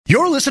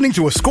You're listening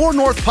to a Score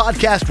North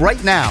podcast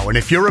right now, and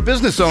if you're a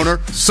business owner,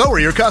 so are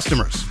your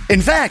customers.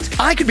 In fact,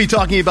 I could be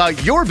talking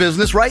about your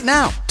business right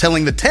now,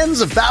 telling the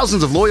tens of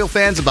thousands of loyal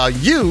fans about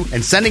you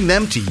and sending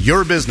them to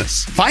your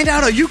business. Find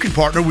out how you can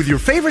partner with your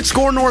favorite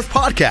Score North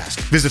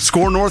podcast. Visit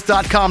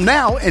scorenorth.com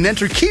now and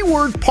enter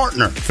keyword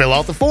partner. Fill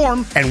out the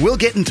form, and we'll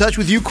get in touch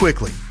with you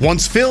quickly.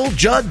 Once Phil,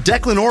 Judd,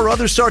 Declan, or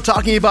others start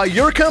talking about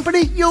your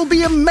company, you'll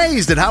be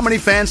amazed at how many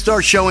fans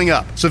start showing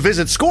up. So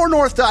visit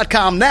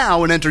scorenorth.com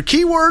now and enter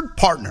keyword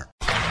partner.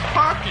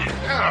 Hockey,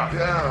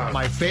 yeah.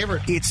 My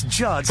favorite. It's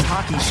Judd's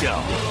Hockey Show.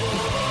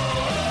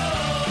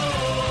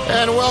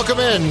 And welcome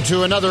in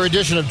to another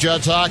edition of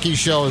Judd's Hockey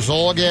Show.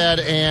 Zulgad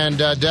and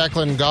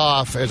Declan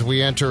Goff as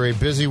we enter a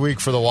busy week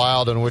for the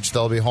Wild, in which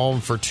they'll be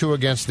home for 2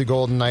 against the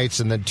Golden Knights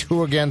and then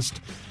 2 against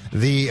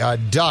the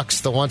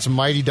Ducks, the once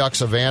mighty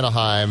Ducks of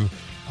Anaheim.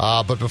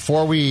 But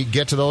before we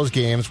get to those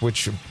games,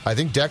 which I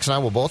think Dex and I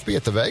will both be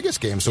at the Vegas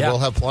game, so we'll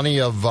have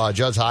plenty of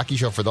Judd's Hockey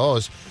Show for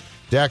those.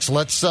 Dex,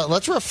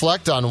 let's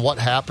reflect on what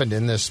happened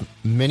in this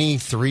mini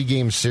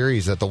 3-game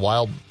series that the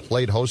Wild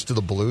played host to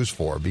the Blues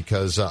for,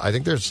 because I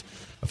think there's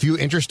a few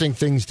interesting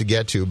things to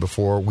get to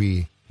before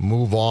we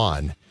move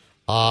on.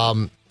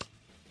 I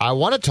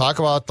want to talk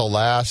about the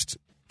last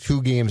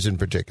 2 games in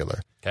particular,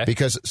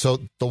 because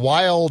the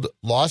Wild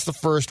lost the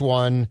first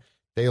one.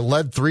 They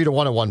led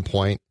 3-1 at one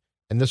point,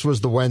 and this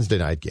was the Wednesday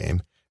night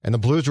game. And the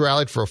Blues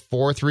rallied for a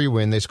 4-3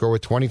 win. They score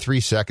with 23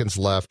 seconds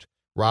left.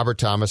 Robert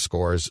Thomas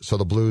scores, so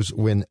the Blues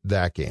win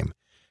that game.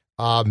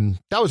 That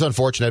was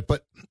unfortunate,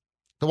 but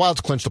the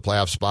Wild's clinched a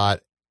playoff spot.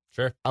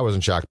 Sure. I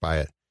wasn't shocked by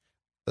it.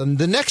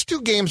 The next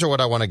 2 games are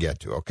what I want to get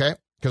to, okay?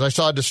 Because I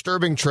saw a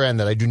disturbing trend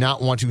that I do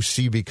not want to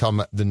see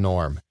become the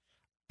norm.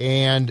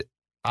 And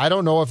I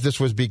don't know if this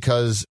was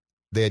because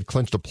they had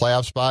clinched a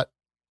playoff spot.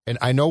 And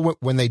I know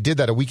when they did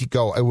that a week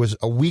ago, it was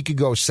a week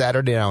ago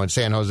Saturday now in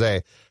San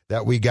Jose,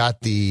 that we got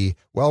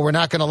we're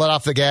not going to let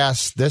off the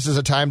gas. This is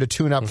a time to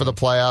tune up for the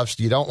playoffs.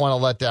 You don't want to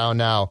let down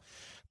now.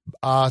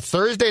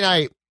 Thursday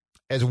night,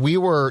 as we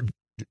were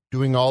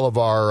doing all of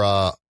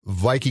our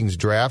Vikings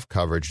draft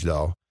coverage,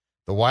 though,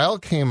 the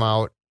Wild came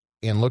out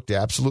and looked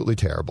absolutely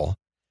terrible.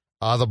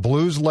 The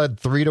Blues led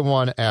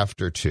 3-1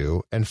 after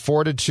 2 and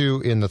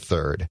 4-2 in the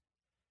third.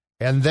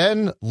 And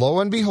then, lo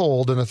and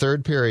behold, in the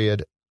third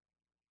period,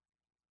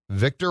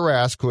 Victor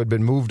Rask, who had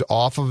been moved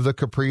off of the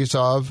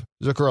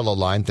Kaprizov-Zuccarello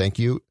line, thank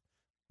you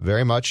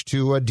very much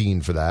to Dean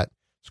for that,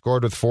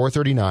 scored with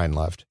 4:39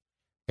 left.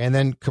 And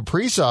then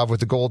Kaprizov, with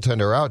the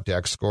goaltender out,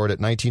 Dex, scored at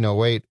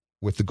 19:08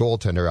 with the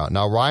goaltender out.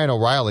 Now, Ryan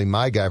O'Reilly,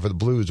 my guy for the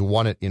Blues,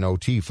 won it in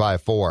OT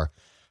 5-4.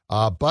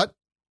 But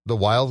the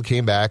Wild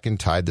came back and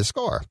tied the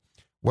score.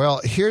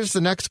 Well, here's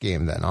the next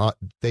game then.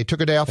 They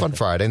took a day off on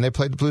Friday, and they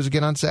played the Blues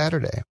again on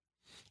Saturday.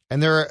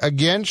 And they're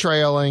again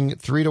trailing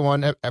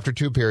 3-1 after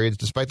 2 periods,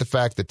 despite the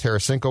fact that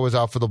Tarasenko was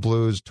out for the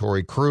Blues,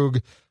 Torrey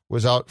Krug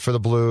was out for the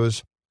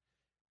Blues.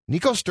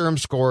 Nico Sturm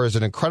scores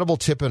an incredible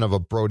tip-in of a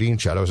Brodin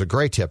shot. It was a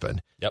great tip-in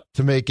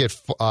to make it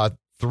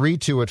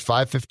 3-2 at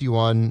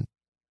 5:51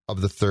 of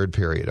the third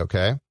period,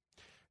 okay?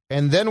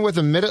 And then with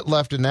a minute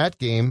left in that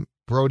game,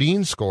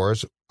 Brodin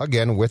scores,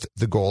 again with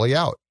the goalie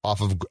out,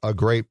 off of a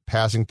great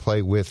passing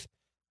play with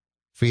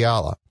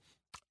Fiala.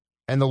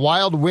 And the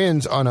Wild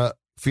wins on a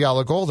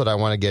Fiala goal that I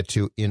want to get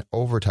to in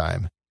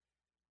overtime.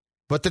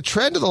 But the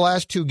trend of the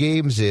last 2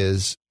 games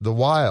is the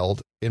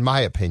Wild, in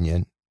my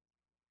opinion,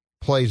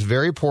 plays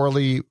very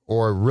poorly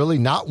or really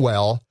not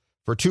well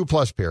for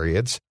 2+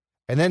 periods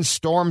and then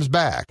storms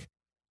back.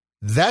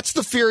 That's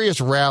the furious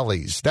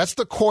rallies. That's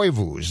the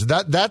Koivus.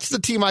 That's the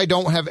team I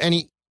don't have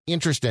any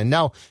interest in.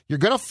 Now, you're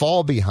going to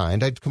fall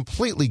behind. I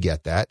completely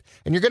get that.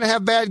 And you're going to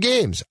have bad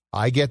games.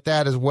 I get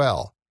that as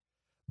well.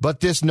 But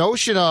this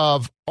notion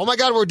of, oh my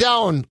God, we're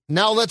down.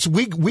 Now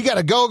we got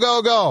to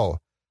go,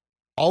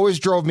 always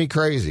drove me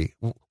crazy,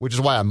 which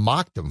is why I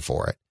mocked them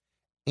for it.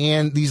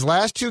 And these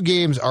last 2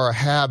 games are a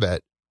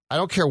habit. I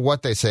don't care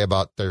what they say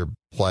about their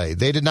play.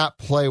 They did not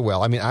play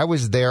well. I mean, I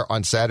was there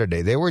on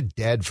Saturday. They were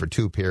dead for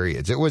 2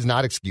 periods. It was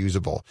not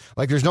excusable.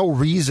 Like, there's no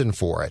reason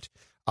for it.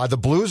 The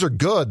Blues are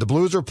good. The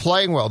Blues are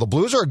playing well. The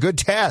Blues are a good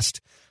test.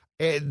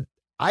 And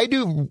I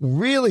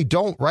really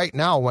don't right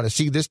now want to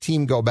see this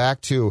team go back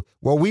to,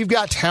 well, we've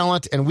got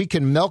talent and we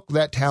can milk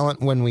that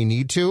talent when we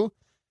need to,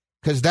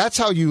 because that's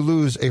how you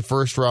lose a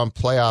first-round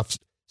playoff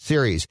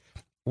series.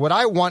 What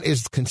I want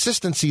is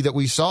consistency that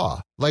we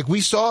saw. Like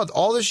we saw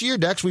all this year,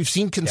 Dex, we've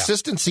seen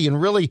consistency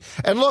and really,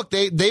 and look,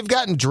 they've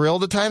gotten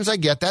drilled at times. I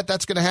get that.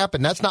 That's going to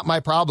happen. That's not my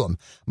problem.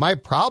 My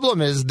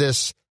problem is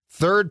this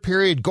third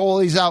period,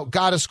 goalies out,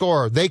 got to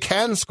score. They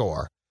can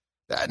score.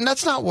 And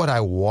that's not what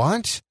I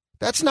want.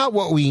 That's not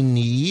what we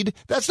need.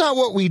 That's not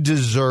what we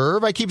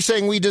deserve. I keep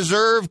saying we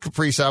deserve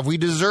Kaprizov. We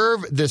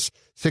deserve this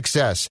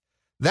success.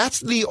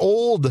 That's the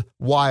old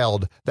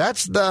Wild.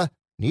 That's the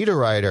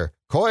Niederreiter,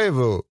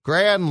 Koivu,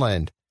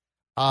 Granlund.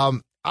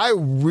 I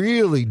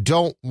really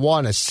don't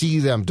want to see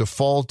them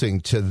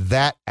defaulting to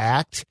that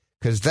act,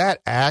 because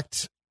that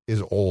act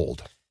is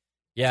old.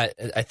 Yeah,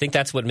 I think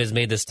that's what has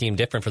made this team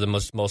different for the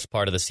most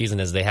part of the season,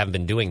 is they haven't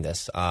been doing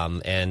this.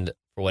 And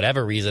for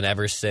whatever reason,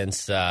 ever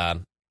since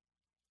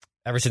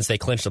they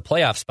clinched the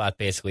playoff spot,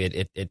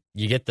 basically,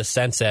 you get the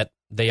sense that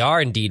they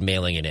are indeed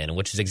mailing it in,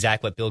 which is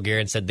exactly what Bill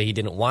Guerin said that he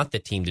didn't want the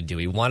team to do.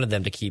 He wanted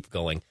them to keep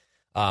going,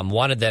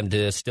 wanted them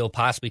to still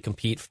possibly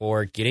compete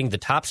for getting the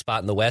top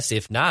spot in the West,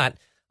 if not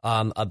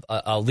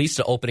at least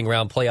an opening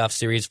round playoff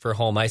series for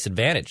home ice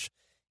advantage.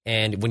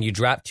 And when you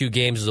drop 2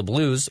 games as the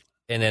Blues,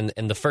 and then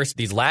in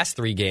these last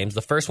 3 games,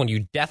 the first one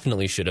you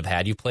definitely should have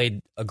had. You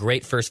played a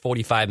great first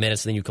 45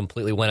 minutes, and then you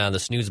completely went on the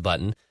snooze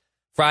button.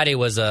 Friday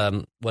was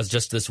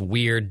just this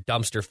weird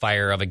dumpster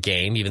fire of a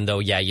game, even though,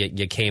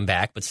 you came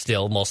back, but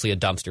still mostly a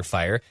dumpster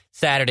fire.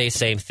 Saturday,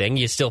 same thing.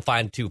 You still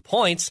find 2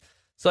 points.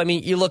 So, I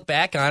mean, you look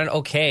back on it,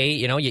 okay,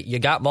 you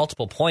got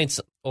multiple points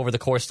over the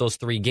course of those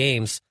 3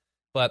 games,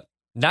 but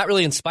not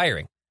really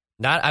inspiring.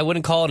 I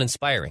wouldn't call it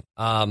inspiring.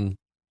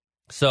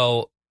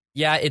 So,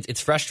 yeah, it's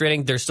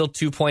frustrating. They're still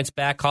 2 points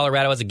back.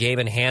 Colorado has a game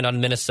in hand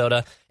on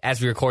Minnesota as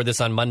we record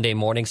this on Monday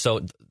morning.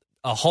 So,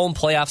 a home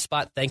playoff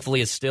spot,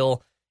 thankfully, is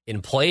still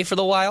in play for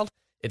the Wild.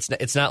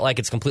 It's not like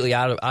it's completely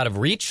out of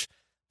reach,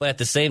 but at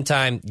the same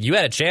time, you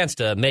had a chance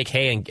to make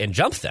hay and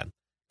jump them,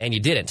 and you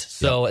didn't.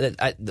 So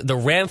the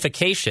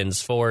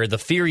ramifications for the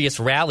furious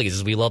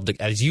rallies,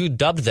 as you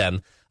dubbed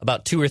them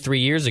about 2 or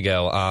 3 years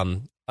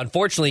ago,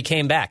 unfortunately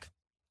came back.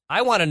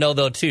 I want to know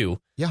though too,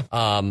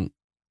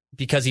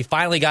 because he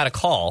finally got a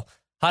call.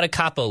 How did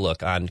Capo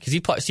look on?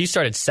 Because he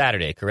started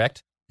Saturday,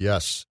 correct?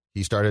 Yes,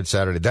 he started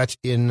Saturday. That's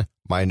in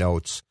my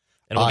notes.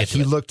 And we'll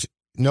he looked.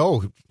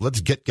 No, let's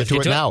get to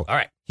it now. All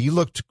right. He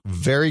looked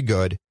very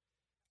good.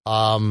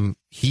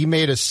 He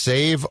made a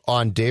save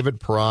on David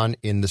Perron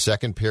in the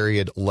second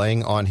period,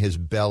 laying on his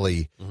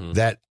belly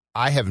that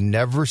I have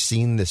never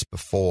seen this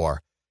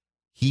before.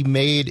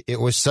 It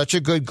was such a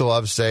good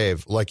glove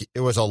save. Like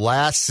it was a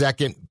last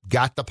second,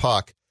 got the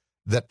puck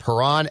that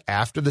Perron,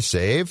 after the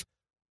save,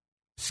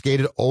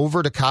 skated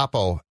over to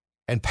Capo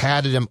and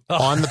patted him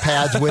on the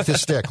pads with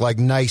his stick. Like,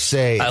 nice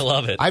save. I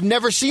love it. I've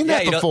never seen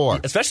that before.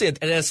 Especially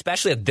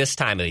at this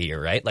time of the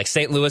year, right? Like,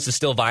 St. Louis is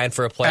still vying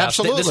for a playoff.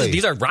 Absolutely.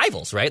 These are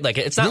rivals, right? Like,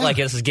 it's not like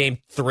this is game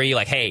 3,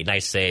 like, hey,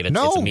 nice save. It's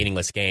a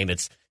meaningless game.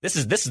 This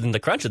is in the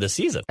crunch of the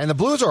season. And the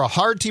Blues are a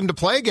hard team to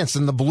play against,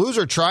 and the Blues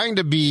are trying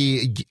to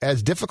be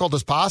as difficult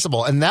as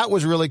possible, and that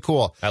was really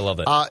cool. I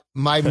love it.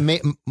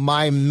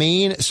 My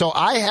main, so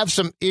I have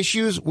some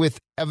issues with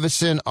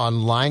Evason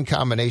on line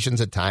combinations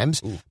at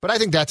times, but I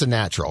think that's a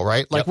natural,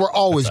 right? Like we're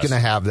always going to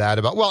have that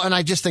and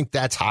I just think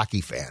that's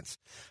hockey fans.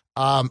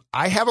 I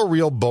have a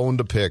real bone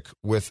to pick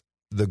with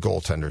the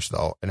goaltenders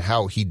though, and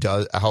how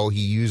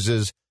he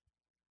uses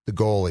the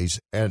goalies.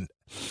 And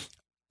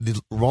the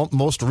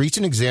most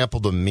recent example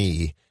to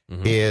me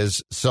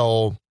is,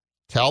 so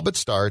Talbot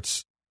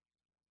starts,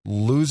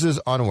 loses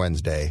on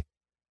Wednesday.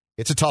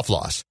 It's a tough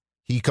loss.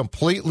 He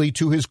completely,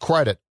 to his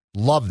credit,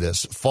 love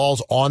this,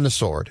 falls on the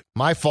sword.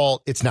 My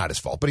fault. It's not his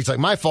fault, but he's like,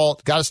 my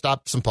fault. Got to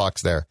stop some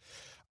pucks there.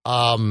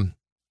 And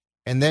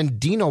then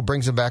Dino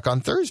brings him back on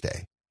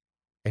Thursday,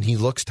 and he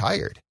looks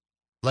tired.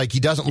 Like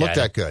he doesn't look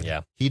that good.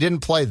 Yeah. He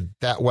didn't play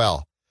that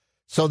well.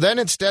 So then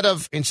instead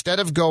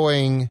of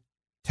going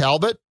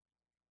Talbot,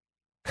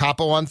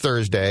 Capo on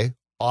Thursday,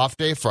 off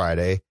day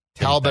Friday,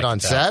 Talbot on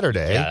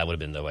Saturday. Yeah, that would have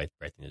been the right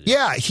thing to do.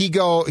 Yeah, he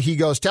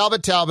goes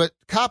Talbot,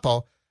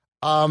 Capo.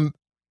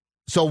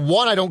 So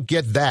one, I don't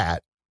get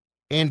that.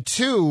 And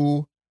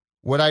 2,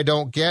 what I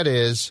don't get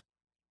is,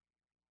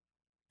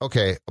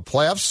 okay, a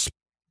playoff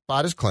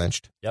spot is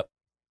clinched. Yep.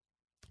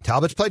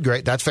 Talbot's played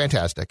great. That's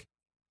fantastic.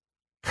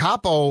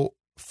 Capo,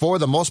 for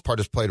the most part,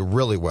 has played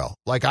really well.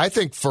 Like I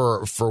think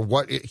for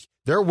what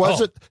there was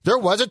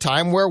a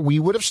time where we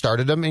would have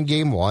started him in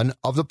game 1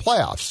 of the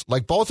playoffs.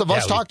 Like both of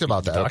us talked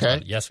about that.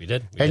 Okay. Yes, we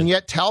did.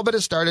 Yet Talbot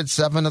has started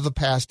 7 of the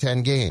past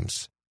 10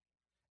 games.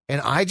 And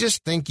I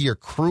just think you're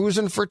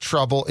cruising for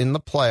trouble in the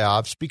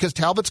playoffs because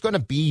Talbot's going to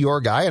be your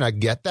guy, and I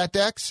get that,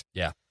 Dex.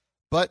 Yeah.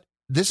 But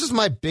this is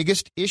my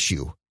biggest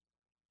issue,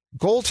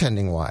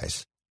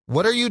 goaltending-wise.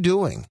 What are you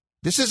doing?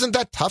 This isn't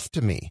that tough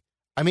to me.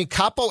 I mean,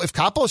 if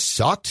Capo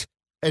sucked,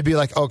 it'd be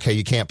like, okay,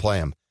 you can't play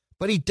him.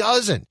 But he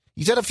doesn't.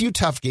 He's had a few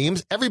tough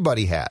games.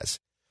 Everybody has.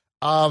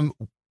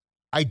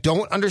 I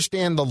don't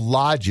understand the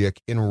logic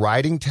in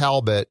riding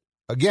Talbot.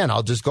 Again,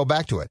 I'll just go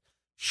back to it.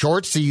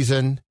 Short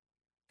season,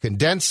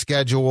 condensed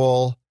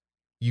schedule.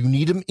 You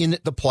need him in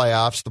the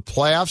playoffs. The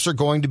playoffs are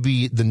going to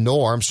be the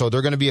norm, so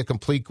they're going to be a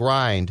complete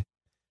grind.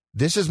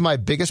 This is my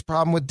biggest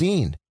problem with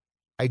Dean.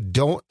 I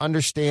don't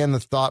understand the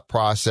thought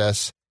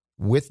process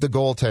with the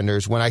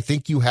goaltenders when I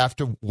think you have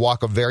to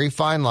walk a very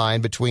fine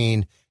line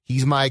between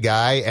he's my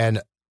guy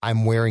and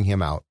I'm wearing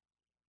him out.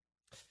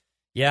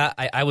 Yeah,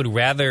 I would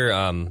rather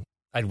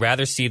I'd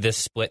rather see this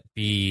split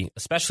be,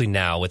 especially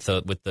now with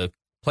the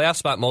playoff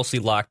spot mostly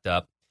locked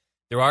up.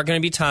 There are going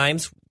to be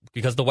times,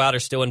 because the Wild are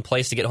still in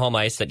place to get home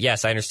ice, that,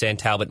 yes, I understand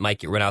Talbot might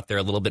get run out there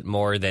a little bit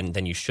more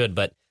than you should,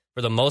 but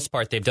for the most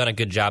part, they've done a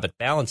good job at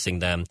balancing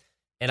them.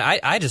 And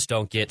I just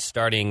don't get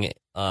starting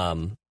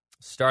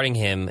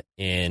him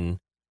in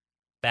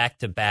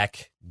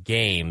back-to-back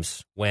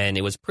games when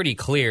it was pretty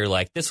clear,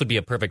 like, this would be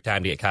a perfect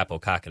time to get Kaapo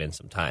Kähkönen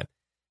some time.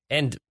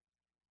 And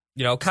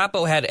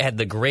Capo had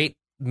the great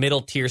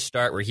middle tier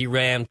start where he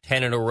ran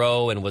 10 in a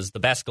row and was the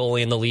best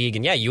goalie in the league.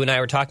 And yeah, you and I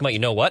were talking about, you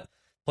know what?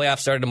 Playoffs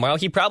started tomorrow.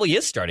 He probably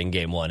is starting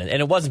game one. And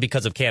it wasn't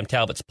because of Cam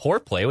Talbot's poor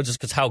play. It was just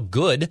because how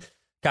good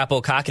Capo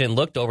Kakkonen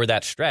looked over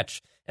that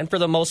stretch. And for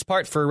the most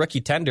part, for a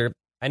rookie tender,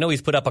 I know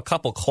he's put up a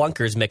couple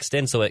clunkers mixed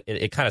in, so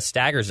it kind of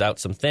staggers out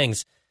some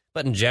things.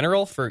 But in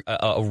general, for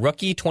a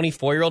rookie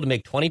 24-year-old to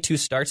make 22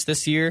 starts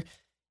this year,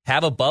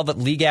 have above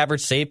league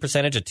average save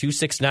percentage, a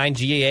 .269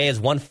 GAA, has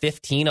won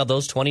 15 of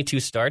those 22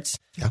 starts.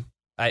 Yeah.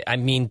 I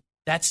mean,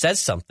 that says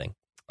something.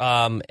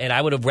 And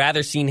I would have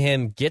rather seen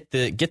him get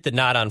the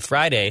nod on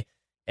Friday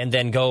and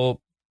then go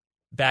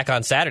back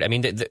on Saturday. I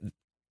mean,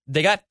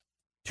 they got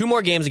 2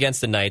 more games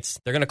against the Knights.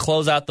 They're going to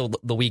close out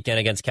the weekend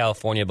against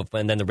California,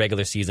 and then the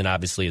regular season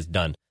obviously is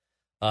done.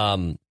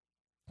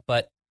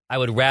 But I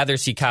would rather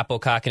see Capo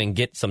Kakkonen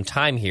get some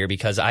time here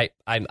because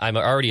I'm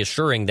already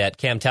assuring that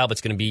Cam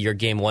Talbot's going to be your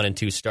game 1 and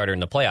 2 starter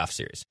in the playoff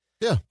series.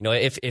 Yeah.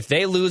 If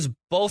they lose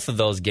both of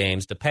those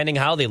games, depending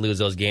how they lose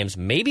those games,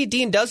 maybe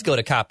Dean does go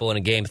to Capo in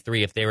a game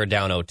 3 if they were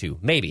down 0-2.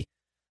 Maybe.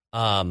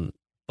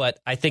 But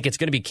I think it's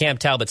going to be Cam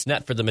Talbot's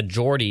net for the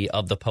majority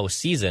of the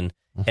postseason,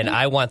 and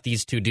I want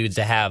these two dudes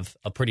to have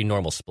a pretty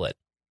normal split.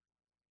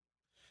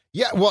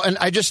 Yeah, well, and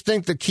I just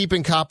think that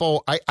keeping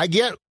Capo, I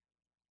get,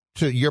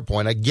 to your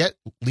point, I get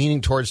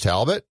leaning towards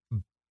Talbot,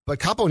 but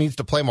Capo needs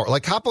to play more.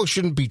 Like, Capo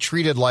shouldn't be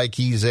treated like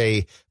he's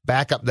a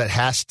backup that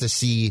has to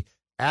see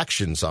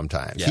action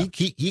sometimes. Yeah.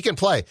 He can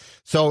play.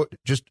 So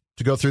just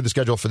to go through the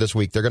schedule for this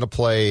week, they're going to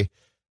play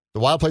the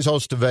Wild plays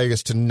host to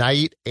Vegas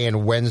tonight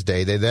and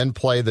Wednesday. They then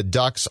play the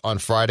Ducks on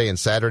Friday and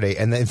Saturday,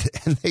 and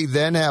they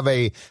then have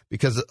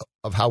because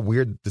of how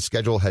weird the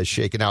schedule has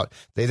shaken out,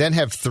 they then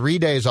have 3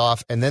 days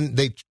off, and then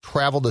they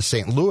travel to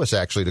St. Louis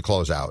actually to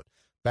close out.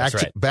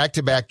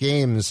 Back-to-back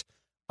games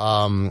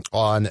on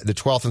the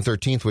 12th and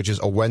 13th, which is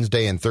a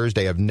Wednesday and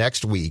Thursday of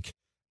next week.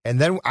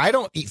 And then I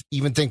don't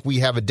even think we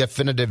have a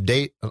definitive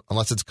date,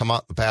 unless it's come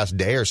out the past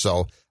day or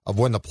so, of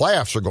when the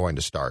playoffs are going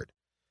to start.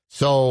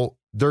 So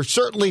there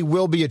certainly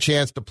will be a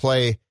chance to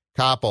play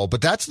Capo,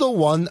 but that's the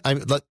one.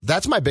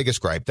 That's my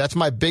biggest gripe. That's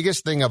my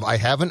biggest thing of I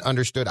haven't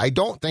understood. I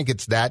don't think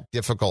it's that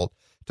difficult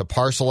to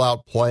parcel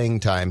out playing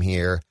time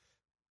here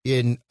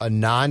in a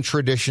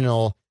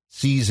non-traditional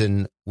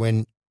season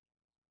when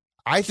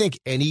I think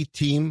any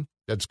team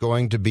that's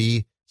going to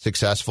be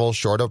successful,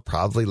 short of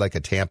probably like a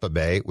Tampa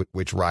Bay,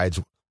 which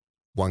rides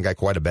one guy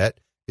quite a bit,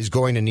 is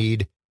going to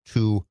need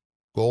 2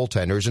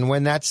 goaltenders. And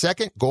when that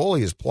second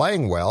goalie is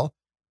playing well,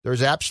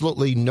 there's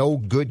absolutely no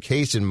good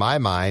case in my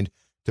mind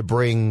to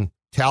bring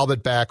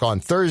Talbot back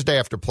on Thursday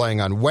after playing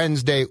on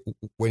Wednesday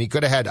when he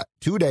could have had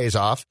 2 days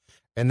off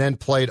and then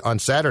played on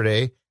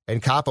Saturday,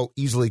 and Capo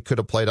easily could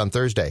have played on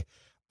Thursday.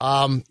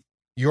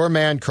 Your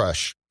man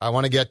crush, I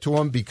want to get to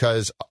him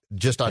because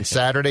just on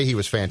Saturday he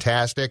was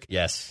fantastic.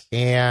 Yes.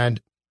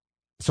 And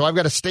so I've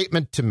got a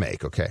statement to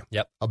make, okay?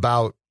 Yep.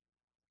 About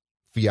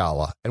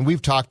Fiala. And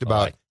we've talked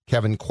about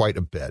Kevin quite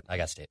a bit. I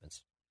got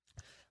statements.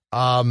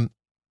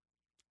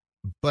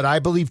 But I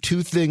believe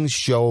 2 things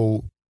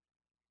show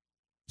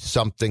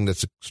something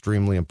that's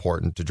extremely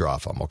important to draw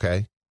from,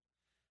 okay?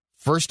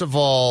 First of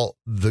all,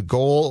 the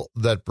goal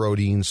that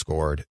Brodin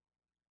scored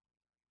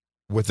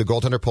with the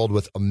goaltender pulled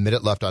with a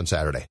minute left on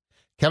Saturday.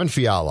 Kevin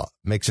Fiala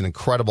makes an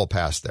incredible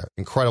pass there.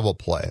 Incredible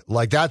play.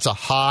 Like, that's a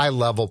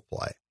high-level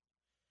play.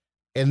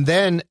 And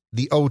then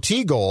the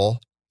OT goal,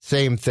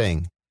 same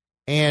thing.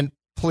 And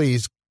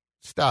please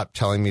stop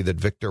telling me that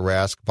Victor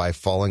Rask, by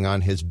falling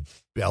on his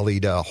belly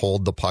to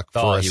hold the puck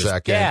for a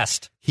second,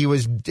 gassed. He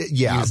was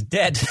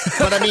dead.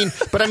 but I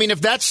mean, if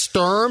that's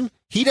Sturm,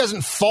 he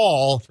doesn't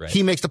fall. Right.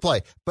 He makes the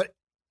play. But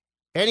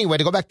anyway,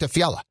 to go back to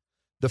Fiala,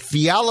 the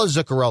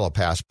Fiala-Zuccarello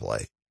pass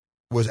play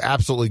was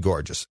absolutely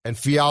gorgeous. And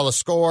Fiala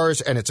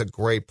scores, and it's a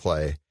great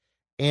play.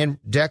 And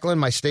Declan,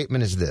 my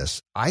statement is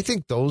this. I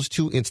think those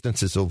 2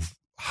 instances of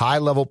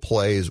high-level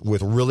plays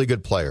with really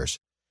good players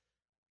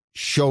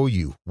show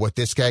you what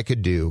this guy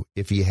could do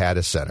if he had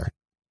a center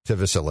to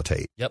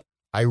facilitate. Yep.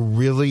 I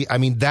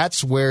mean,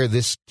 that's where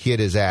this kid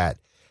is at.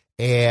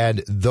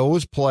 And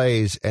those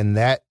plays and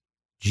that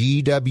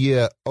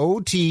GWG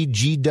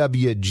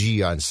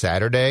on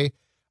Saturday,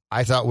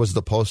 I thought was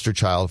the poster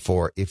child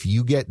for if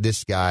you get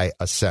this guy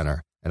a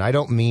center. And I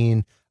don't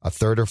mean a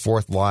 3rd or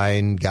 4th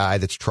line guy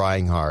that's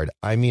trying hard.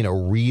 I mean a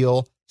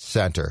real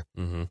center.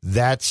 Mm-hmm.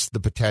 That's the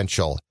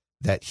potential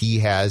that he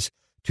has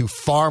to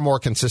far more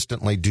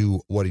consistently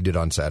do what he did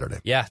on Saturday.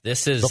 Yeah,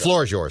 this is... The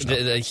floor is yours now.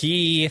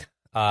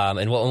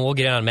 And we'll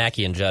get on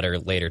Mackey and Judd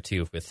later,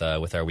 too, with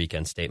our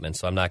weekend statement.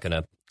 So I'm not going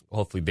to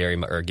hopefully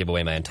give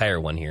away my entire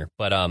one here.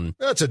 But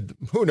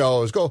who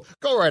knows? Go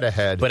right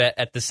ahead. But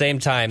at the same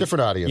time...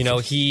 Different audience.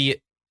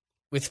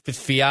 With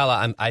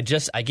Fiala, I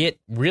get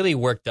really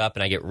worked up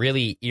and I get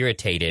really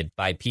irritated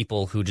by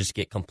people who just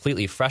get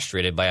completely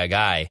frustrated by a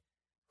guy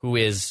who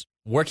is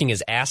working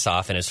his ass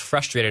off and is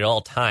frustrated at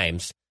all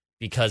times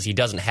because he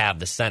doesn't have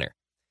the center.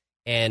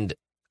 And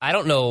I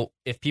don't know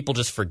if people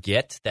just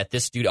forget that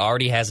this dude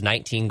already has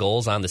 19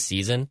 goals on the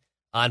season,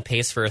 on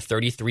pace for a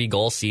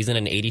 33-goal season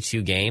in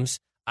 82 games.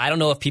 I don't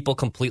know if people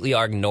completely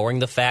are ignoring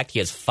the fact he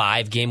has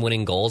 5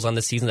 game-winning goals on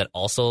the season that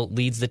also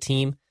leads the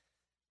team.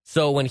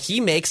 So when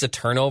he makes a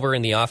turnover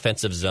in the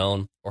offensive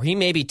zone, or he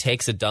maybe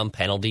takes a dumb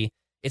penalty,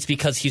 it's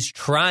because he's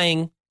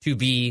trying to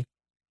be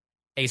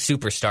a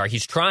superstar.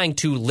 He's trying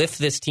to lift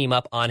this team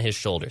up on his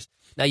shoulders.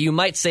 Now, you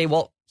might say,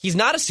 well, he's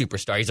not a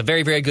superstar. He's a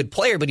very, very good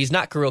player, but he's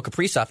not Kirill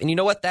Kaprizov. And you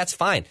know what? That's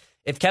fine.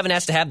 If Kevin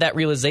has to have that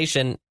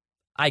realization,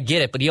 I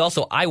get it. But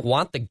I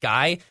want the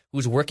guy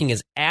who's working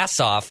his ass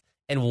off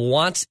and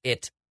wants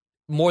it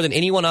more than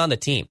anyone on the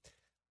team.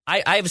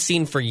 I've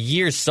seen for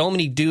years so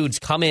many dudes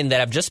come in that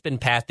have just been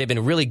passed. They've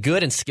been really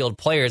good and skilled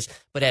players,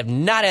 but have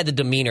not had the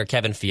demeanor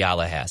Kevin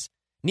Fiala has.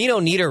 Nino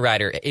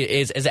Niederreiter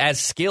is as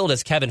skilled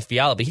as Kevin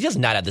Fiala, but he does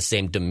not have the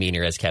same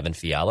demeanor as Kevin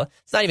Fiala.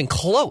 It's not even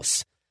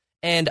close.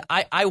 And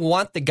I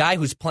want the guy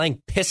who's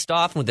playing pissed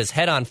off with his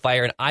head on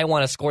fire, and I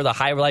want to score the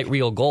highlight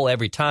reel goal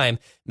every time,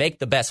 make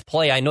the best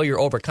play. I know you're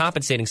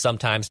overcompensating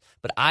sometimes,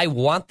 but I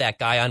want that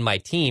guy on my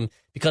team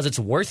because it's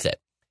worth it.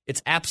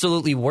 It's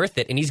absolutely worth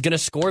it, and he's going to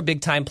score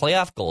big-time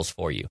playoff goals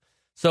for you.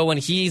 So when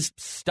he's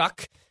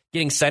stuck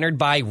getting centered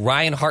by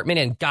Ryan Hartman,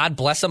 and God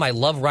bless him, I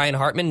love Ryan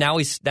Hartman. Now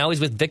he's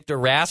with Victor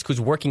Rask,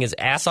 who's working his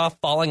ass off,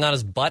 falling on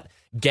his butt,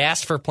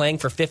 gassed for playing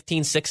for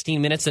 15,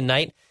 16 minutes a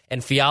night,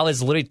 and Fiala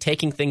is literally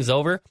taking things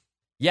over.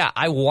 Yeah,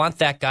 I want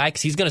that guy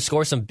because he's going to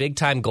score some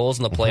big-time goals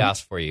in the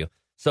playoffs for you.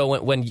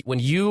 So when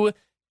you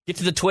get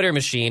to the Twitter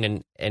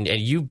machine and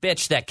you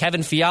bitch that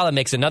Kevin Fiala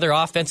makes another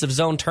offensive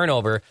zone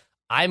turnover,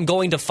 I'm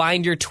going to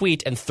find your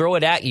tweet and throw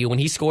it at you when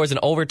he scores an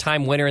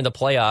overtime winner in the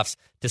playoffs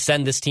to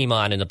send this team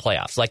on in the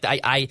playoffs. Like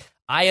I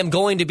am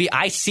going to be,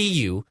 I see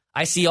you.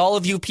 I see all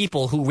of you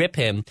people who rip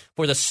him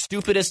for the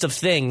stupidest of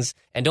things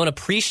and don't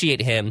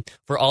appreciate him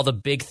for all the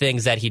big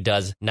things that he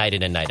does night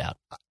in and night out.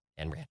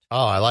 And rant.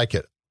 Oh, I like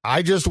it.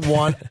 I just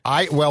want,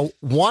 I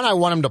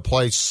want him to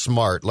play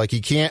smart. Like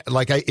he can't,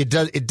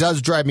 it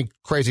does drive me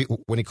crazy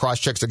when he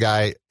cross-checks a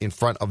guy in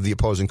front of the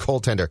opposing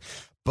goaltender.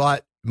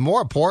 But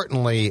more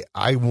importantly,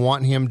 I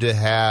want him to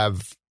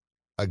have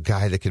a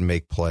guy that can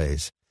make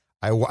plays.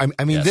 I mean,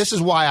 yes. This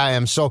is why I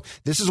am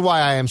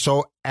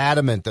so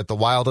adamant that the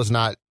Wild is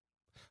not,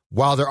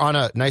 while they're on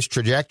a nice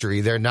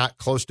trajectory, they're not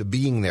close to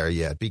being there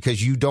yet,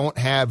 because you don't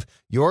have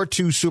your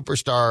two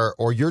superstar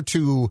or your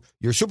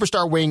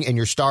superstar wing and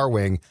your star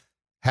wing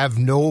have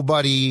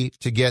nobody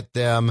to get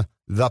them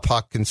the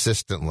puck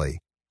consistently.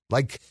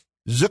 Like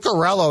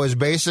Zuccarello is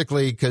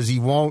basically, because he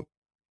won't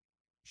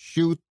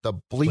shoot the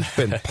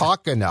bleeping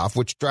puck enough,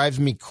 which drives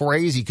me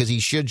crazy because he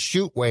should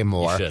shoot way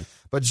more.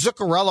 But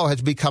Zuccarello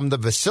has become the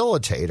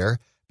facilitator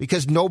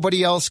because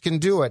nobody else can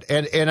do it.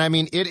 And I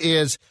mean, it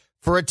is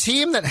for a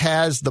team that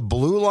has the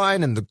blue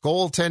line and the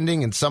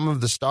goaltending and some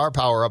of the star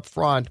power up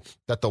front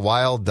that the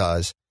Wild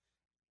does.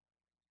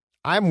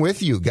 I'm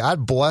with you.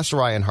 God bless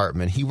Ryan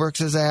Hartman. He works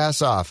his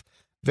ass off.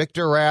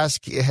 Victor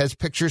Rask has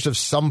pictures of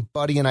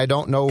somebody, and I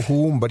don't know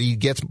whom, but he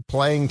gets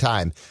playing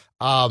time.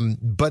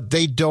 But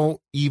they don't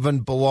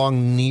even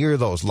belong near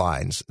those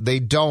lines. They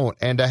don't.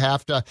 And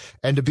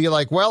to be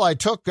like, well, I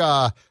took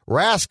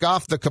Rask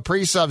off the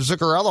Kaprizov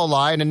Zuccarello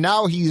line, and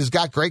now he's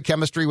got great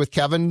chemistry with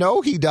Kevin.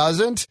 No, he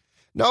doesn't.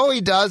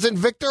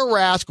 Victor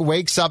Rask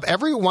wakes up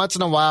every once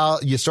in a while.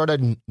 You sort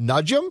of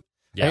nudge him.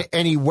 Yeah.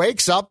 And he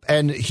wakes up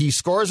and he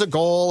scores a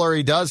goal or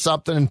he does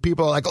something, and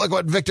people are like, look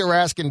what Victor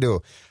Rask can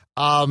do.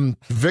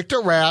 Victor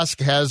Rask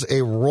has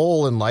a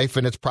role in life,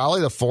 and it's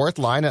probably the fourth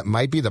line. It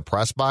might be the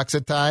press box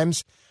at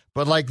times,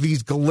 but like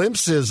these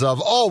glimpses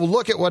of, oh,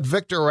 look at what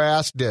Victor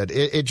Rask did.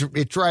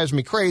 It drives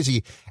me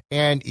crazy.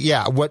 And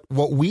yeah, what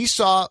we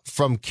saw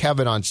from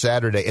Kevin on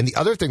Saturday, and the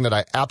other thing that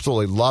I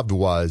absolutely loved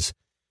was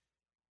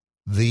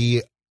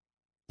the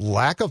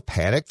lack of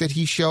panic that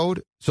he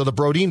showed. So the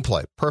Brodin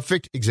play,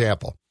 perfect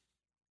example.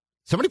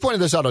 Somebody pointed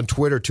this out on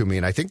Twitter to me,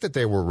 and I think that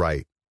they were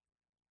right.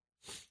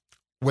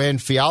 When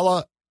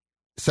Fiala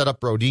set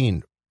up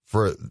Brodin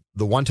for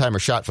the one-timer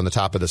shot from the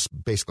top of this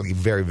basically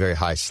very, very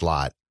high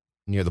slot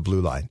near the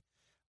blue line,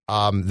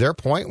 their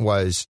point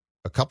was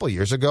a couple of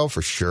years ago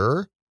for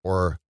sure,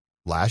 or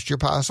last year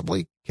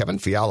possibly, Kevin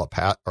Fiala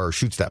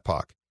shoots that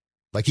puck.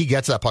 Like he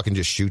gets that puck and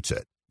just shoots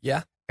it.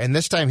 Yeah. And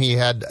this time he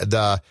had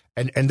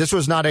and this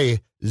was not a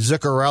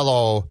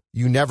Zuccarello,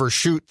 you never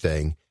shoot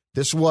thing.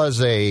 This was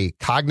a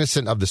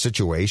cognizant of the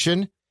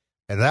situation,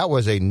 and that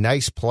was a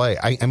nice play.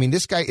 I mean,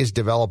 this guy is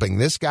developing.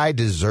 This guy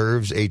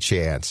deserves a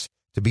chance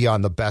to be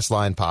on the best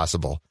line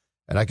possible.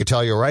 And I can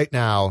tell you right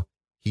now,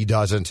 he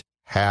doesn't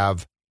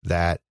have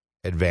that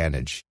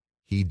advantage.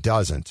 He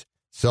doesn't.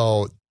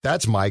 So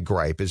that's my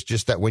gripe. It's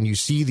just that when you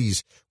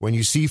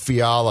see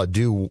Fiala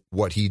do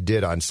what he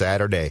did on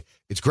Saturday,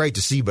 it's great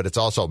to see, but it's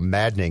also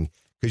maddening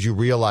because you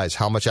realize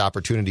how much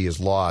opportunity is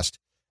lost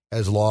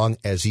as long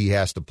as he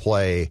has to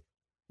play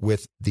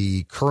with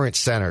the current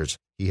centers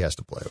he has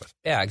to play with.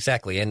 Yeah,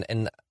 exactly.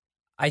 And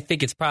I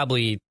think it's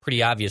probably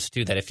pretty obvious,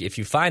 too, that if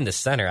you find the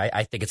center,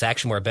 I think it's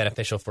actually more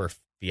beneficial for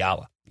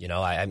Fiala. You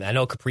know, I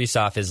know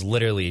Kaprizov is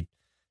literally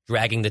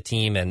dragging the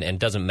team and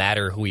doesn't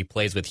matter who he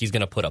plays with. He's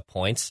going to put up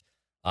points.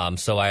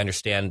 So I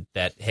understand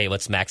that, hey,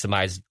 let's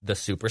maximize the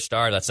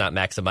superstar. Let's not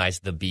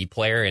maximize the B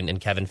player in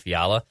Kevin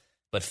Fiala.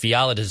 But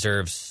Fiala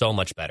deserves so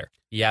much better.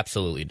 He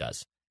absolutely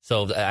does.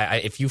 So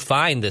if you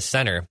find this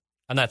center,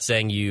 I'm not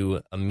saying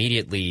you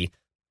immediately,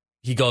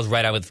 he goes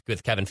right on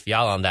with Kevin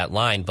Fiala on that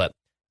line, but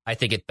I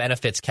think it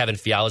benefits Kevin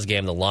Fiala's game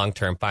in the long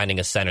term finding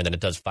a center than it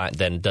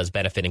does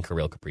benefiting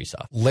Kirill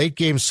Kaprizov. Late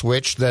game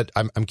switch that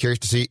I'm curious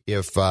to see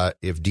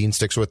if Dean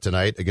sticks with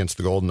tonight against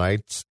the Golden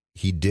Knights.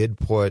 He did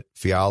put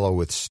Fiala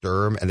with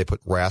Sturm, and they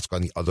put Rask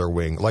on the other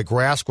wing. Like,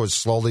 Rask was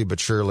slowly but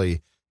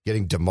surely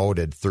getting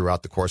demoted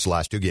throughout the course of the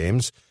last 2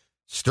 games.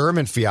 Sturm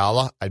and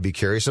Fiala, I'd be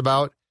curious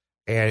about,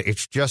 and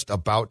it's just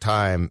about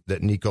time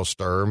that Nico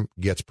Sturm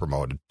gets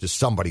promoted to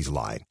somebody's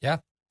line. Yeah.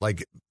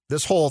 Like,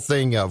 this whole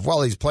thing of,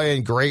 well, he's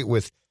playing great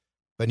with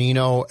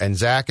Bonino and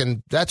Zach,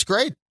 and that's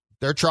great.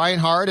 They're trying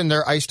hard, and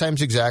their ice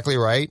time's exactly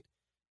right.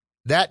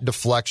 That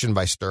deflection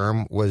by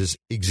Sturm was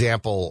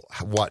example,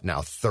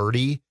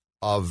 30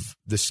 of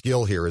the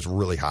skill here is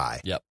really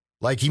high. Yep.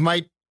 Like,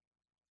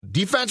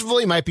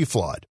 defensively might be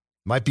flawed,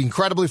 might be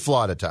incredibly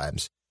flawed at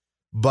times,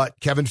 but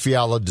Kevin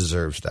Fiala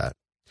deserves that.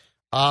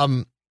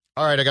 All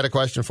right, I got a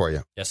question for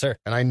you. Yes, sir.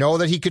 And I know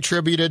that he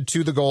contributed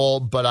to the goal,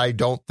 but I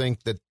don't think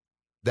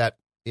that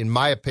in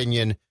my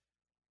opinion,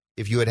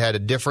 if you had a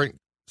different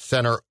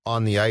center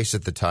on the ice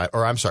at the time,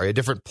 or I'm sorry, a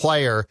different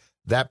player,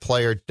 that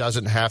player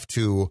doesn't have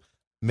to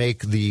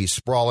make the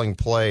sprawling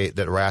play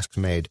that Rask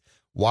made.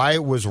 Why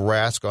was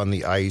Rask on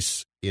the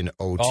ice in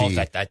OT?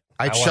 Oh,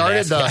 I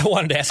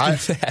wanted to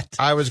ask you that.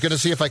 I was going to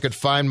see if I could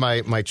find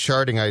my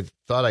charting. I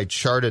thought I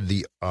charted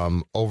the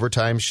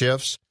overtime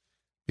shifts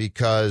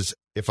because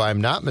if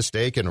I'm not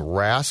mistaken,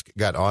 Rask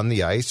got on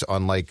the ice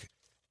on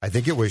I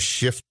think it was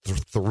shift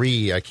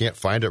 3. I can't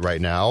find it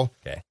right now.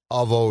 Okay.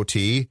 Of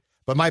OT.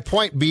 But my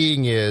point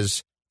being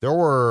is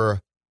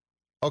it's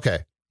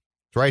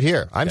right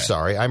here. I'm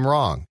sorry. I'm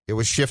wrong. It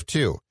was shift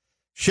 2.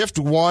 Shift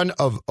 1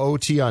 of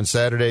OT on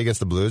Saturday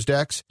against the Blues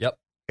Decks. Yep.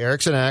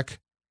 Eriksson Ek,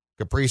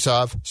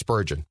 Kaprizov,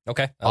 Spurgeon.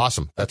 Okay.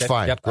 Awesome. That's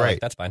fine. Yep. Great. Right,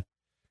 that's fine.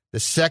 The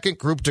second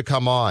group to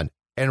come on.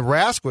 And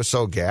Rask was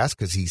so gassed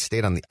because he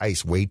stayed on the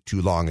ice way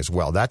too long as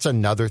well. That's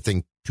another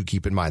thing to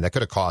keep in mind. That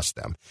could have cost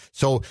them.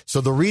 So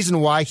the reason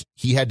why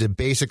he had to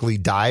basically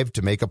dive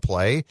to make a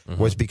play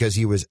was because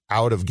he was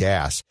out of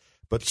gas.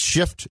 But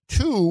shift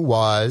 2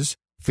 was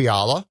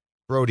Fiala,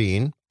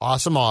 Brodin,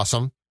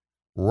 awesome,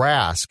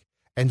 Rask,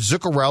 and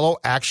Zuccarello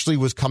actually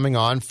was coming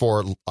on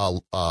for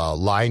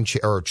line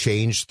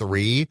change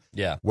 3.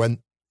 Yeah.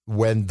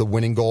 When the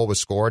winning goal was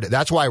scored.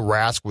 That's why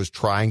Rask was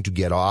trying to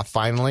get off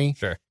finally.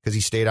 Sure. Because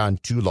he stayed on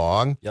too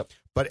long. Yep.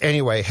 But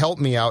anyway, help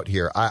me out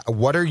here.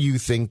 What are you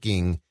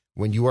thinking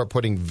when you are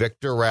putting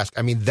Victor Rask?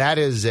 I mean,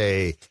 that's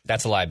a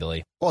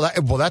liability.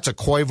 Well, that's a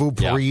Koivu,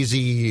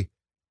 Parisi. Yeah.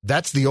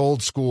 That's the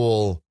old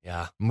school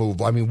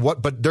move. I mean,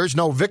 but there's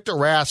no Victor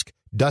Rask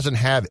doesn't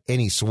have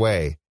any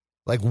sway.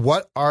 Like,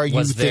 what are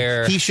you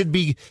thinking?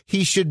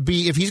 He should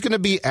be, if he's going to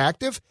be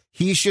active,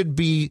 he should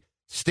be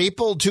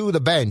stapled to the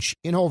bench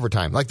in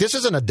overtime. Like, this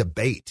isn't a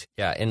debate.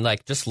 Yeah, and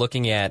just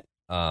looking at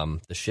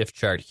the shift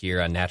chart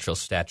here on Natural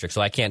Stat Trick,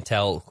 so I can't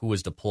tell who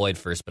was deployed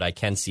first, but I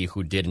can see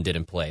who did and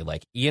didn't play.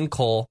 Like Ian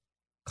Cole,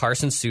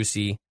 Carson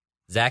Soucy,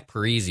 Zach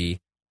Parise,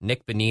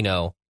 Nick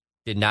Bonino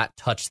did not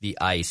touch the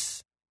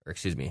ice. Or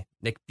excuse me,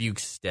 Nick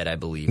Bukestad, I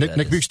believe. Nick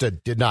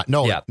Bukestad did not.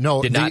 No,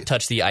 did not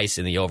touch the ice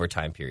in the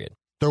overtime period.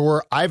 There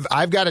were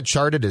I've got it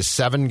charted as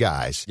 7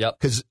 guys. Yep.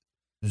 Because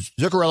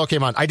Zuccarello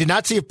came on. I did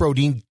not see if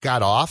Brodin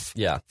got off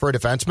for a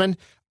defenseman,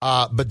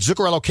 but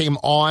Zuccarello came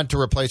on to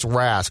replace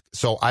Rask.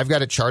 So I've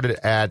got it charted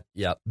at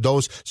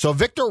those. So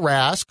Victor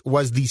Rask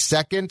was the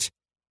second,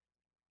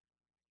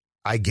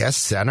 I guess,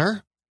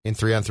 center in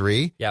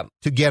 3-on-3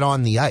 to get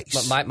on the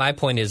ice. My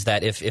point is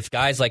that if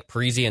guys like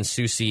Parise and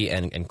Soucy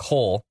and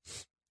Cole,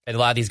 and a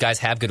lot of these guys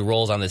have good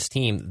roles on this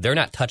team, they're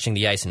not touching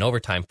the ice in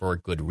overtime for a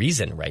good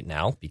reason right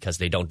now because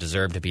they don't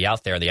deserve to be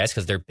out there on the ice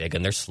because they're big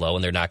and they're slow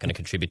and they're not going to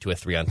contribute to a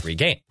 3-on-3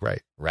 game.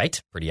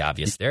 Right? Pretty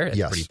obvious there. It's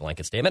a pretty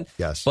blanket statement.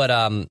 Yes.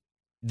 But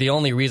the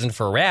only reason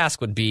for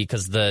Rask would be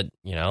because the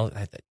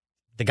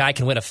guy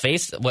can win a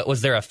face. What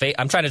was there a face?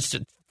 I'm trying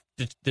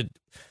to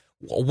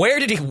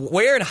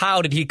where and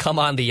how did he come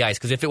on the ice?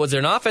 Because if it was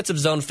an offensive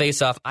zone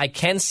faceoff, I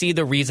can see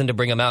the reason to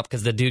bring him out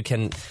because the dude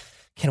can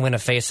win a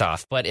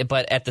faceoff. But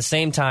at the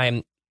same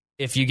time,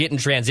 if you get in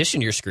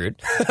transition, you're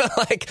screwed.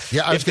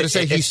 I was going to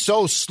say he's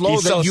so slow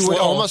would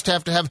almost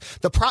have to have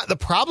the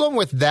problem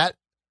with that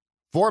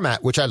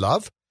format, which I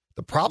love.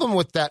 The problem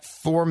with that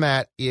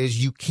format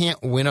is you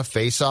can't win a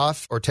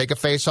faceoff or take a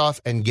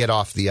faceoff and get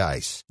off the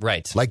ice.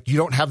 Right. Like, you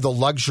don't have the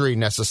luxury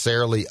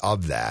necessarily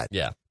of that.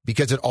 Yeah.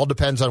 Because it all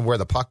depends on where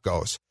the puck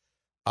goes.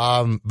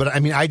 But I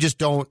mean, I just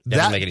don't. That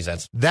doesn't make any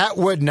sense. That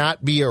would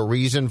not be a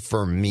reason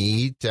for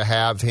me to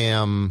have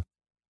him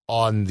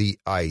on the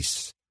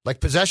ice. Like,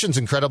 possession's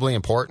incredibly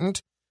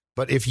important,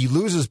 but if he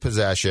loses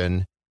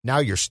possession, now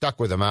you're stuck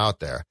with him out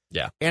there.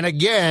 Yeah. And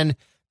again,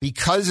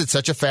 because it's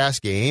such a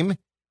fast game,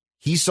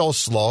 he's so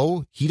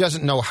slow, he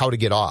doesn't know how to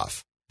get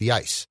off the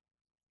ice.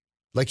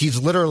 Like, he's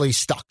literally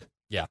stuck.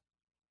 Yeah.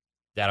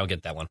 I don't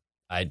get that one.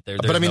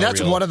 But I mean,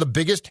 that's one of the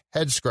biggest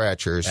head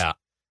scratchers. Yeah.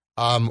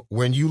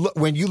 When you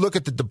look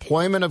at the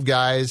deployment of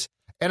guys,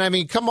 and I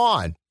mean, come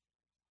on,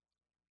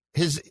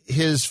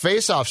 his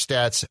face-off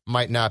stats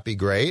might not be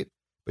great,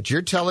 but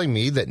you're telling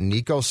me that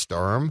Nico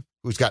Sturm,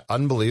 who's got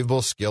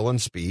unbelievable skill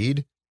and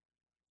speed,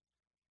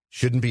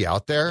 shouldn't be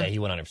out there? Yeah, he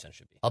 100%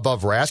 should be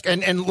above Rask.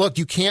 And look,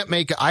 you can't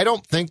make. I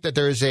don't think that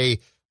there is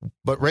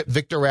but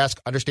Victor Rask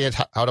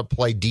understands how to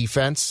play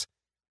defense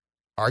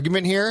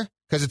argument here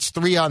because it's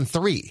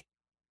 3-on-3.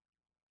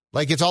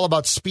 Like, it's all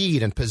about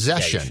speed and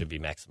possession. Yeah, you should be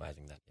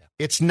maximizing that. Yeah.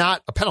 It's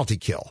not a penalty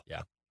kill.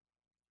 Yeah.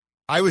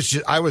 I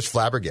was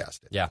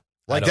flabbergasted. Yeah.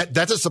 Like,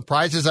 that's as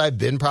surprised as I've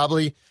been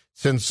probably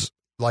since,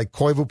 like,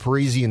 Koivu,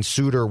 Parisi, and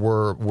Suter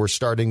were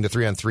starting the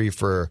 3-on-3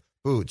 for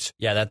Boots.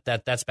 Yeah,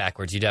 that's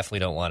backwards. You definitely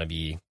don't want to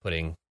be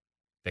putting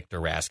Victor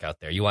Rask out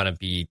there. You want to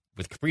be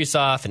with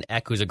Kaprizov and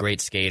Ek, who's a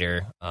great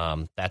skater.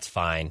 That's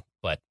fine.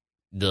 But,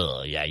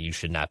 you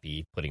should not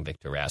be putting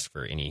Victor Rask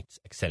for any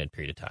extended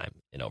period of time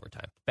in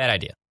overtime. Bad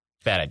idea.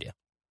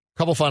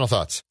 Couple final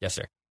thoughts. Yes,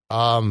 sir.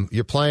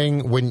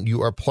 When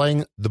you are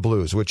playing the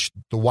Blues, which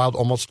the Wild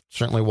almost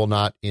certainly will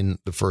not in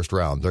the first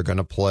round. They're going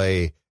to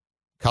play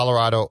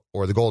Colorado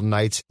or the Golden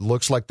Knights.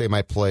 Looks like they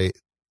might play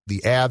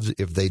the Avs.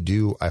 If they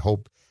do, I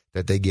hope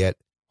that they get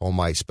home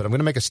ice. But I'm going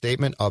to make a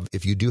statement of,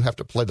 if you do have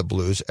to play the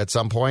Blues at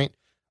some point,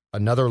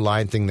 another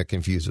line thing that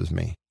confuses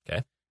me.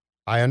 Okay.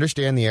 I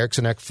understand the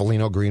Eriksson Ek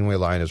Foligno Greenway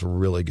line is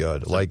really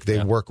good. Like,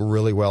 they work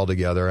really well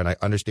together, and I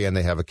understand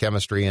they have a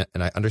chemistry,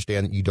 and I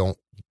understand that you don't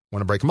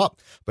want to break them up.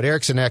 But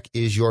Eriksson Ek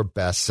is your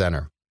best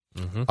center.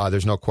 Mm-hmm.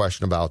 There's no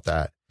question about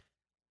that.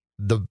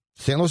 The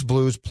St. Louis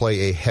Blues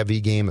play a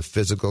heavy game, a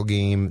physical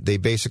game. They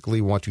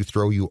basically want to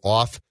throw you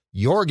off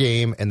your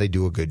game, and they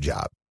do a good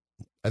job.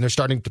 And they're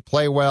starting to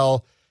play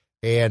well,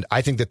 and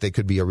I think that they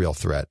could be a real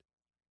threat.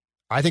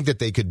 I think that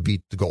they could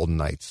beat the Golden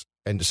Knights.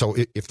 And so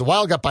if the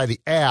Wild got by the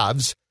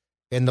Avs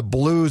and the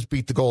Blues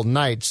beat the Golden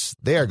Knights,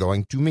 they are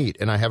going to meet.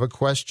 And I have a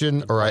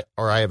question, or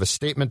I have a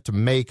statement to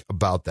make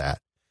about that.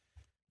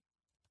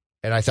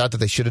 And I thought that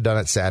they should have done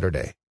it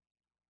Saturday.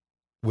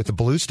 With the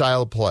Blues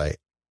style of play,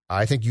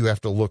 I think you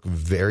have to look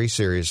very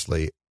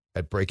seriously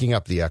at breaking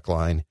up the Ek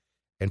line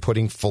and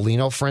putting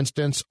Foligno, for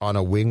instance, on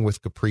a wing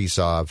with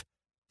Kaprizov,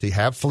 to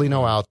have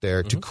Foligno out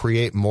there to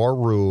create more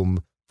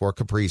room for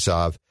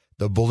Kaprizov.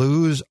 The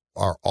Blues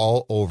are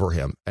all over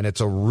him, and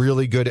it's a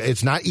really good.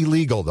 It's not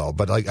illegal though,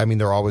 but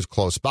they're always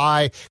close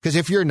by, because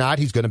if you're not,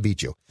 he's going to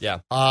beat you. Yeah.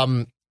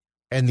 And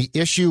the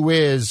issue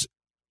is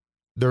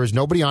there is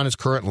nobody on his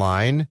current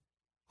line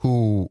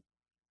who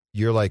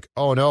you're like,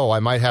 oh no, I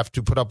might have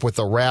to put up with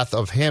the wrath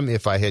of him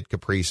if I hit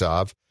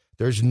Kaprizov.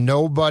 There's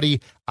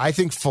nobody. I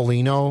think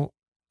Kaprizov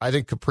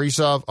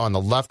on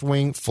the left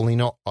wing,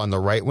 Foligno on the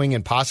right wing,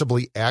 and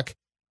possibly Ek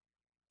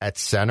at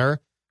center.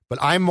 But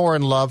I'm more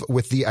in love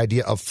with the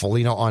idea of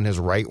Foligno on his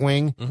right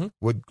wing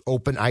would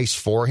open ice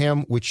for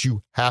him, which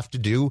you have to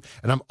do.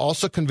 And I'm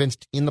also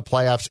convinced in the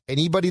playoffs,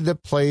 anybody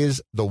that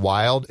plays the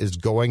Wild is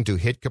going to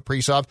hit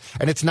Kaprizov.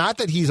 And it's not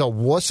that he's a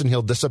wuss and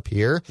he'll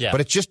disappear, but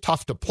it's just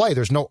tough to play.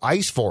 There's no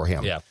ice for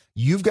him. Yeah.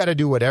 You've got to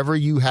do whatever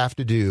you have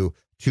to do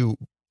to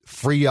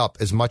free up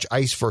as much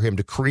ice for him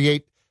to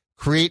create.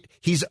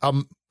 He's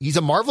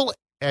a marvel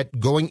at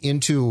going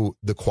into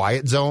the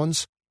quiet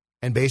zones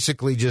and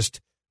basically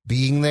just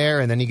being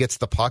there, and then he gets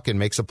the puck and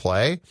makes a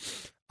play.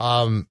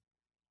 And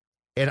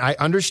I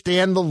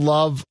understand the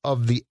love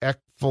of the Ek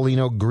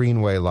Foligno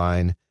Greenway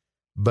line,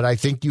 but I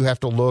think you have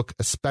to look,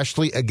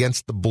 especially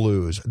against the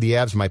Blues. The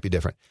Avs might be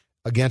different.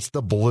 Against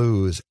the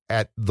Blues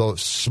at the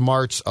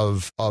smarts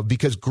of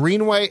because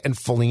Greenway and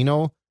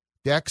Foligno,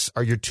 Dex,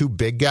 are your two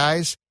big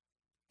guys.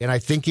 And I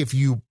think if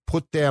you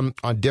put them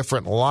on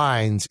different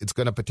lines, it's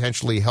going to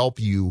potentially help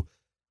you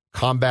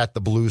combat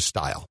the Blues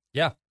style.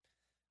 Yeah.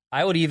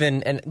 I would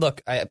even, and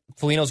look,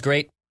 Foligno's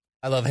great.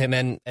 I love him,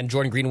 and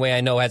Jordan Greenway I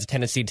know has a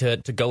tendency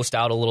to ghost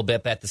out a little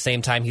bit, but at the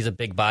same time, he's a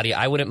big body.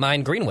 I wouldn't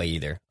mind Greenway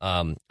either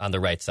on the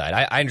right side.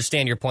 I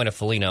understand your point of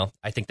Foligno.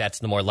 I think that's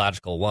the more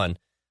logical one.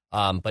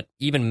 But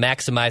even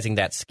maximizing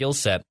that skill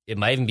set, it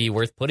might even be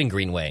worth putting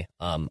Greenway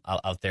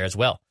out there as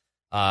well.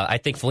 I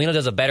think Foligno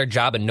does a better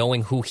job of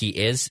knowing who he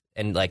is.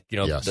 And,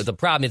 the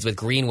problem is with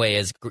Greenway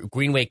is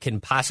Greenway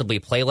can possibly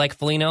play like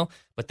Foligno,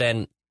 but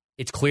then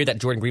it's clear that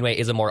Jordan Greenway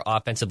is a more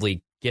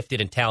offensively gifted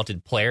and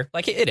talented player.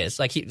 Like, it is.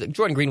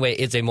 Jordan Greenway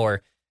is a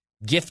more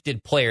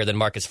gifted player than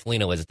Marcus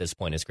Foligno is at this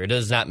point in his career. It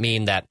does not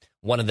mean that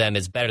one of them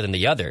is better than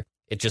the other.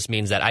 It just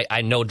means that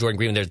I know Jordan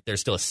Greenway,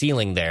 there's still a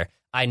ceiling there.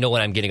 I know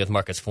what I'm getting with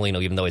Marcus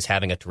Foligno, even though he's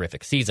having a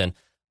terrific season.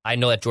 I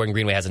know that Jordan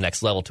Greenway has a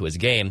next level to his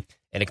game,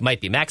 and it might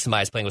be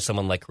maximized playing with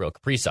someone like Kirill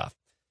Kaprizov.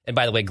 And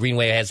by the way,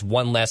 Greenway has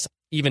one less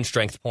even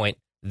strength point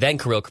than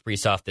Kirill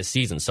Kaprizov this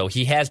season. So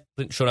he has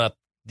shown up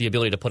the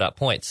ability to put up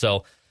points.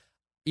 So,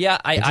 yeah,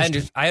 I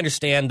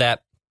understand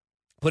that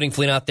putting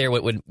Foligno out there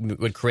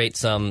would create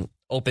some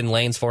open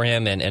lanes for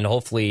him and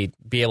hopefully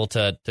be able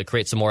to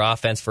create some more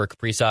offense for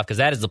Kaprizov, because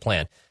that is the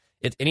plan.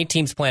 Any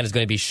team's plan is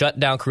going to be shut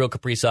down Kirill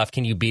Kaprizov.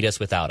 Can you beat us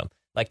without him?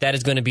 Like, that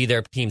is going to be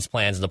their team's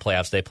plans in the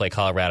playoffs. They play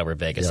Colorado or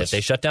Vegas. Yes. If they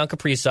shut down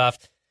Kaprizov,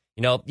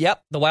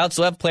 Yep, the Wild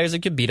still have players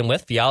that could beat them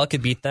with. Fiala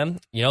could beat them.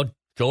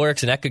 Joel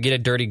Eriksson could get a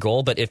dirty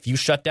goal, but if you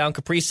shut down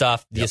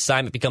Kaprizov, the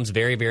assignment becomes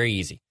very, very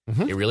easy.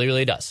 Mm-hmm. It really,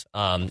 really does.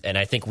 And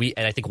I think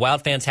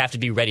Wild fans have to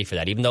be ready for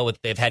that. Even though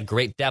they've had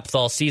great depth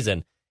all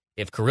season,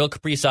 if Kirill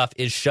Kaprizov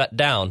is shut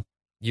down,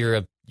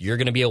 you're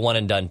going to be a one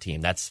and done team.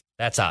 That's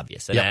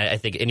obvious. And I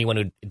think anyone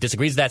who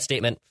disagrees with that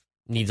statement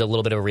needs a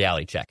little bit of a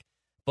reality check.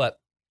 But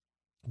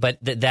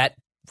that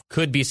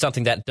could be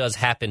something that does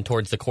happen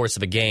towards the course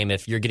of a game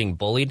if you're getting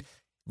bullied.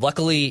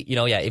 Luckily,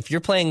 if you're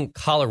playing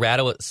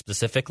Colorado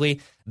specifically,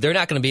 they're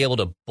not going to be able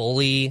to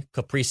bully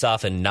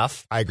Kaprizov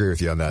enough. I agree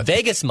with you on that.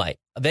 Vegas might.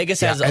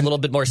 Vegas has a little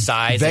bit more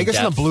size. Vegas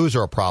and the Blues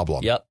are a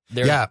problem. Yep,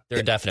 they're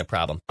a definite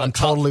problem. I'm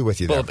totally with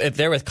you there. If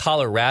they're with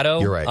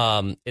Colorado, you're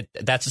right.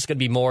 That's just going to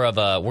be more of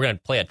we're going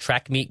to play a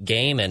track meet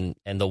game, and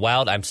the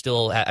Wild, I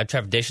have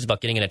trepidation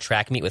about getting in a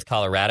track meet with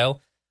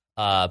Colorado.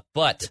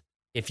 But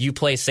if you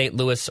play St.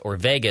 Louis or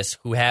Vegas,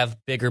 who have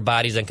bigger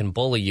bodies and can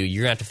bully you,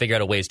 you're going to have to figure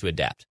out ways to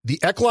adapt. The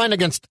Ek line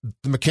against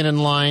the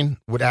McKinnon line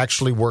would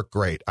actually work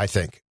great, I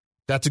think.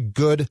 That's a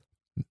good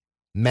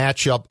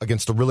matchup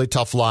against a really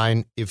tough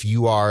line if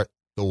you are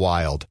the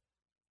Wild.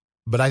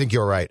 But I think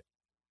you're right.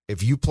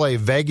 If you play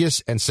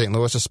Vegas and St.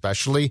 Louis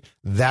especially,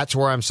 that's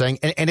where I'm saying.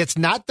 And it's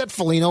not that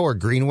Foligno or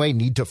Greenway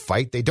need to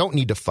fight. They don't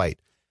need to fight.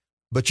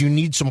 But you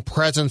need some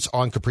presence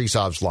on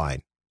Kaprizov's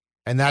line.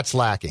 And that's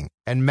lacking.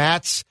 And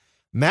Matt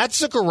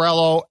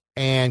Zuccarello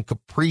and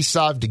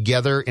Kaprizov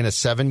together in a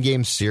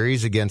 7-game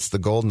series against the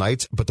Golden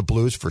Knights, but the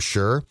Blues for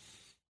sure.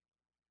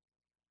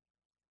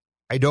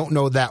 I don't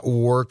know that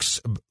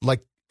works.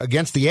 Like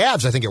against the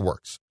Avs, I think it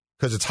works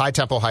because it's high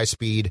tempo, high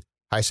speed,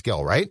 high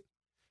skill, right?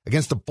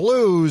 Against the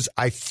Blues,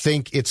 I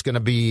think it's going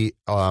to be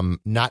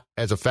not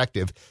as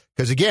effective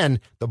because, again,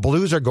 the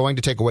Blues are going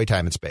to take away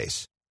time and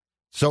space.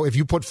 So if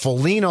you put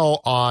Foligno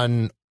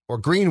on or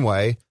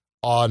Greenway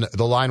on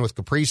the line with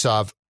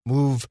Kaprizov,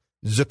 move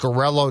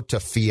Zuccarello to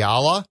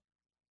Fiala,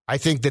 I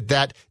think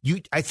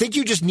I think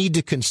you just need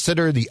to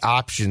consider the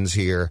options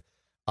here.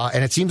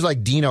 And it seems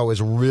like Dino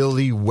is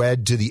really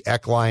wed to the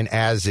Ek line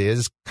as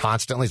is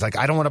constantly. He's like,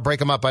 I don't want to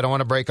break him up. I don't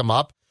want to break him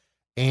up.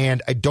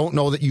 And I don't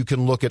know that you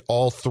can look at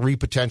all three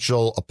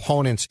potential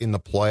opponents in the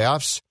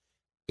playoffs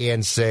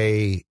and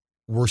say,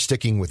 we're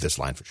sticking with this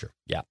line for sure.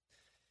 Yeah.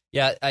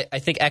 Yeah, I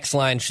think X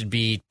line should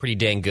be pretty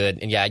dang good.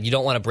 And yeah, you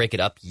don't want to break it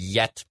up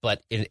yet,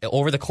 but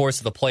over the course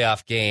of the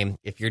playoff game,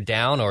 if you're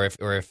down or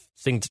if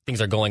things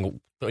are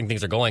going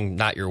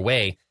not your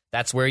way,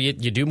 that's where you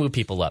do move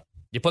people up.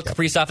 You put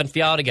Kaprizov and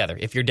Fiala together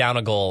if you're down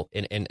a goal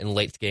in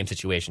late game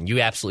situation.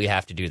 You absolutely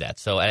have to do that.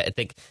 So I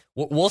think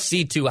we'll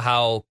see too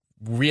how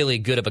really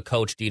good of a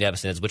coach Dean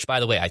Evason is, which by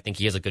the way, I think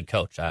he is a good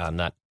coach. I'm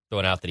not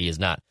throwing out that he is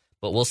not,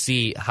 but we'll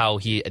see how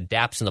he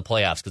adapts in the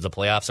playoffs because the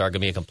playoffs are going to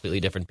be a completely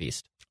different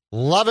beast.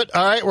 Love it.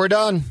 All right, we're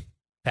done.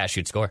 Pass,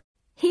 shoot, score.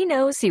 He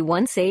knows you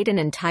once ate an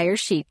entire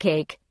sheet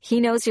cake.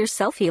 He knows your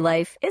selfie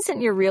life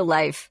isn't your real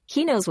life.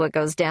 He knows what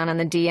goes down on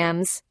the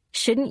DMs.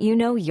 Shouldn't you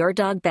know your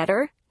dog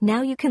better?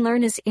 Now you can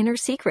learn his inner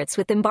secrets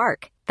with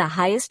Embark, the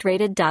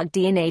highest-rated dog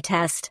DNA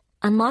test.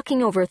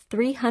 Unlocking over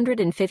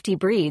 350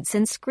 breeds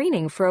and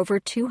screening for over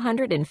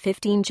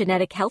 215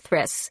 genetic health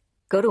risks.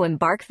 Go to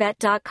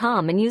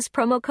EmbarkVet.com and use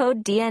promo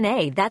code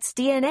DNA, that's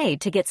DNA,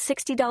 to get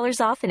 $60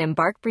 off an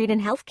Embark Breed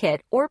and Health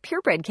Kit or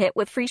Purebred Kit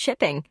with free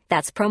shipping.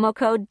 That's promo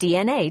code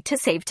DNA to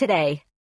save today.